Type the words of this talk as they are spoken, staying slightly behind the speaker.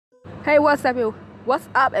Hey, what's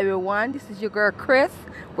up, everyone? This is your girl Chris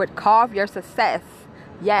with Carve Your Success.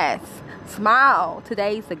 Yes, smile.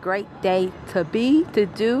 Today's a great day to be, to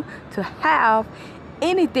do, to have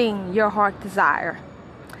anything your heart desire.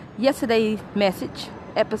 Yesterday's message,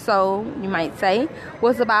 episode, you might say,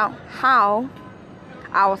 was about how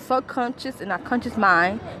our subconscious and our conscious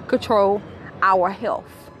mind control our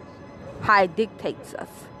health, how it dictates us,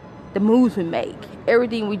 the moves we make,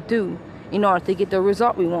 everything we do in order to get the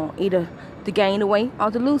result we want, either to gain the weight or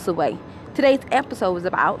to lose the weight. Today's episode is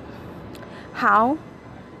about how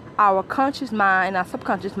our conscious mind and our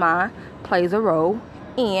subconscious mind plays a role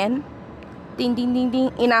in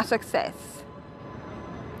in our success.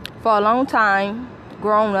 For a long time,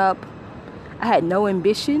 growing up, I had no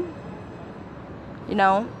ambition.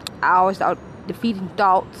 I always thought defeating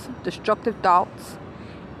thoughts, destructive thoughts,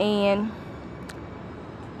 and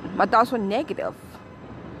my thoughts were negative.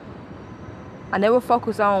 I never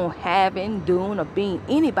focused on having, doing, or being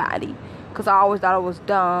anybody because I always thought I was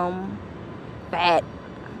dumb, fat,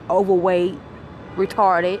 overweight,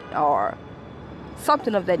 retarded, or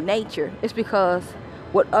something of that nature. It's because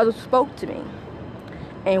what others spoke to me.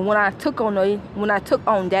 And when I took on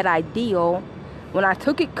that ideal, when I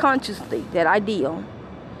took it consciously, that ideal,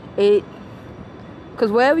 because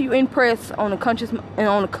wherever you impress on the conscious, and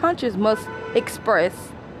on the conscious must express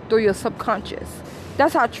through your subconscious.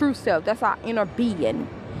 That's our true self. That's our inner being.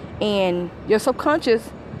 And your subconscious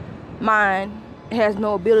mind has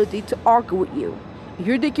no ability to argue with you. If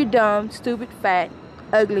you think you're dumb, stupid, fat,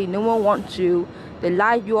 ugly, no one wants you, that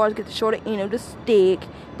life you always get the shorter end of the stick,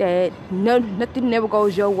 that nothing never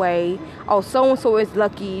goes your way, or so-and-so is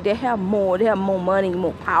lucky, they have more money,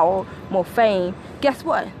 more power, more fame, guess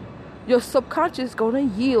what? Your subconscious is going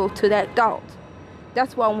to yield to that thought.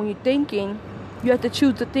 That's why when you're thinking, you have to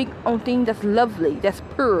choose to think on things that's lovely, that's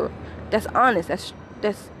pure, that's honest,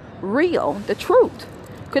 that's real, the truth.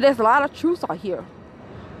 Because there's a lot of truths out here,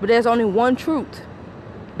 but there's only one truth.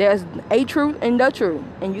 There's a truth and the truth,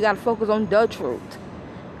 and you got to focus on the truth.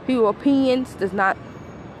 People's opinions does not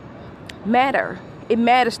matter. It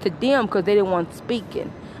matters to them because they didn't want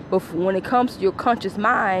speaking. But when it comes to your conscious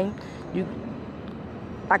mind, you,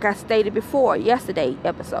 like I stated before, yesterday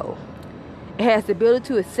episode, it has the ability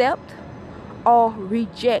to accept or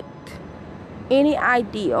reject any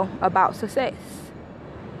idea about success.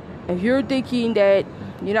 If you're thinking that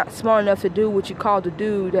you're not smart enough to do what you're called to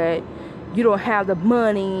do, that you don't have the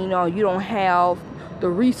money or you don't have the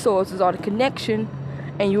resources or the connection,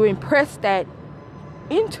 and you impress that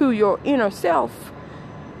into your inner self,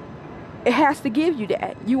 it has to give you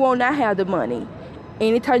that. You will not have the money.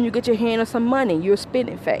 Anytime you get your hand on some money, you're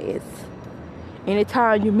spending fast.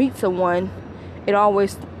 Anytime you meet someone, they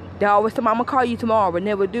always tell me, I'm gonna call you tomorrow, but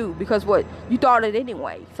never do. Because what? You thought it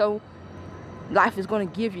anyway. So life is gonna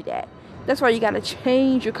give you that. That's why you gotta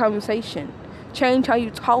change your conversation. Change how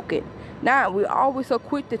you talk it. Now, we're always so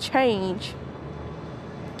quick to change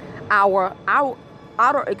our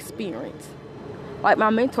outer experience. Like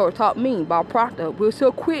my mentor taught me, Bob Proctor, we're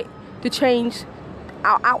so quick to change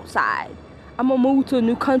our outside. I'm gonna move to a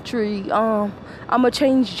new country. I'm gonna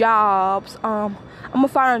change jobs. I'm gonna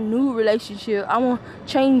find a new relationship. I'm gonna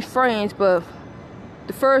change friends. But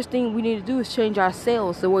the first thing we need to do is change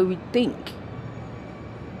ourselves, the way we think.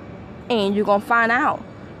 And you're gonna find out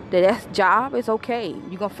that job is okay.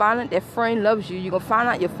 You're gonna find out that friend loves you. You're gonna find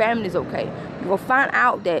out your family is okay. You're gonna find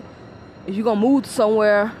out that if you're gonna move to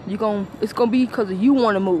somewhere, it's gonna be because you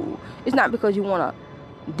want to move. It's not because you want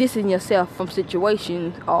to distance yourself from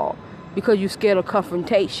situations or because you're scared of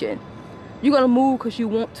confrontation. You're going to move because you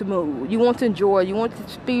want to move. You want to enjoy. You want to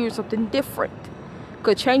experience something different.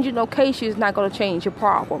 Because changing location is not going to change your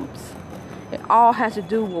problems. It all has to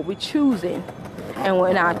do with what we're choosing. And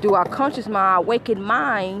when I do our conscious mind, awakened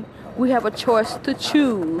mind, we have a choice to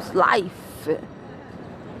choose life.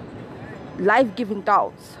 Life-giving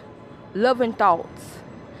thoughts. Loving thoughts.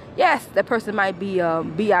 Yes, that person might be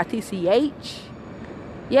bitch.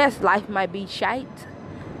 Yes, life might be shite.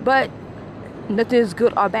 But nothing is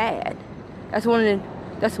good or bad. That's one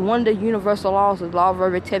of the universal laws of law of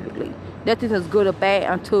relativity. Nothing is good or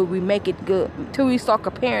bad until we make it good. Until we start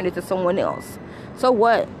comparing it to someone else. So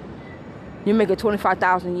what? You make it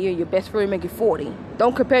 $25,000 a year. Your best friend make it $40,000.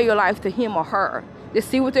 Don't compare your life to him or her. Just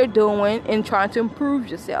see what they're doing and trying to improve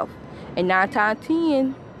yourself. And 9 times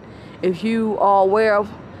 10, if you are aware of,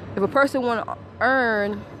 if a person want to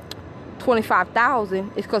earn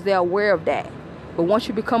 $25,000, it's because they're aware of that. But once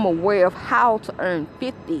you become aware of how to earn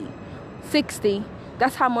 50, 60,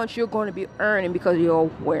 that's how much you're going to be earning because of your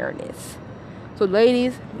awareness. So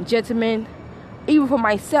ladies, gentlemen, even for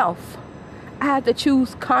myself, I have to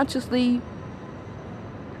choose consciously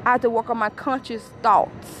I have to work on my conscious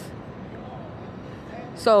thoughts.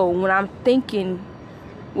 So when I'm thinking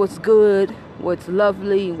what's good, what's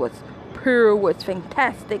lovely, what's pure, what's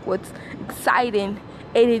fantastic, what's exciting,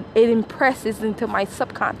 it impresses into my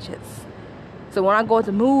subconscious. So when I go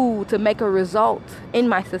into the mood to make a result in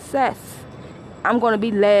my success, I'm going to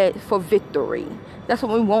be led for victory. That's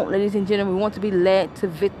what we want, ladies and gentlemen. We want to be led to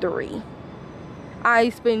victory. I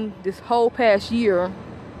spent this whole past year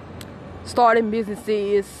starting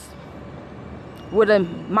businesses with a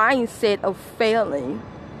mindset of failing.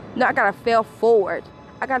 No, I gotta fail forward.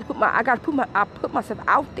 I put myself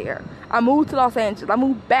out there. I moved to Los Angeles. I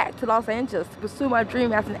moved back to Los Angeles to pursue my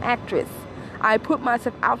dream as an actress. I put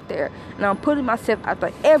myself out there, and I'm putting myself out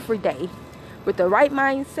there every day with the right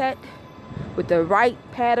mindset, with the right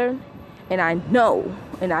pattern, and I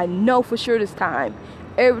know for sure this time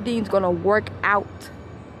everything's gonna work out.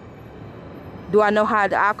 Do I know how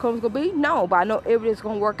the outcome's gonna be? No, but I know everything's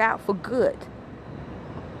gonna work out for good.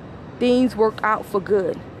 Things work out for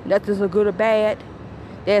good. Nothing's a good or bad.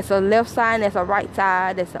 There's a left side, there's a right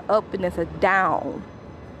side, there's an up and there's a down.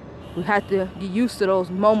 We have to get used to those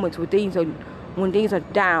moments when things are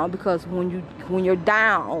down, because when you're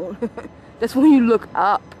down, that's when you look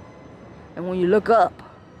up. And when you look up,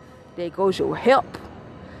 there goes your help.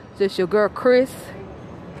 Just your girl Chris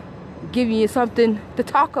giving you something to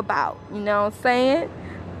talk about. You know what I'm saying?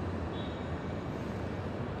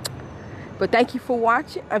 But thank you for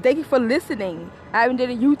watching. Thank you for listening. I haven't did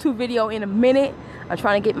a YouTube video in a minute. I'm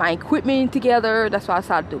trying to get my equipment together. That's why I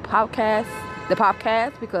decided to do the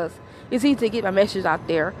podcast, because it's easy to get my message out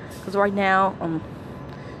there. Because right now I'm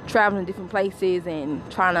traveling different places and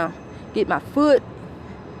trying to get my foot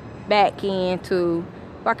back into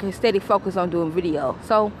where I can steady focus on doing video.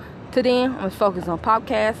 So today I'm gonna focus on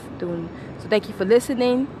podcast doing. So thank you for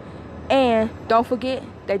listening, and don't forget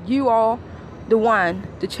that you are the one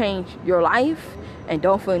to change your life, and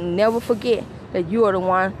never forget that you are the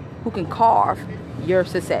one who can carve your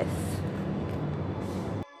success.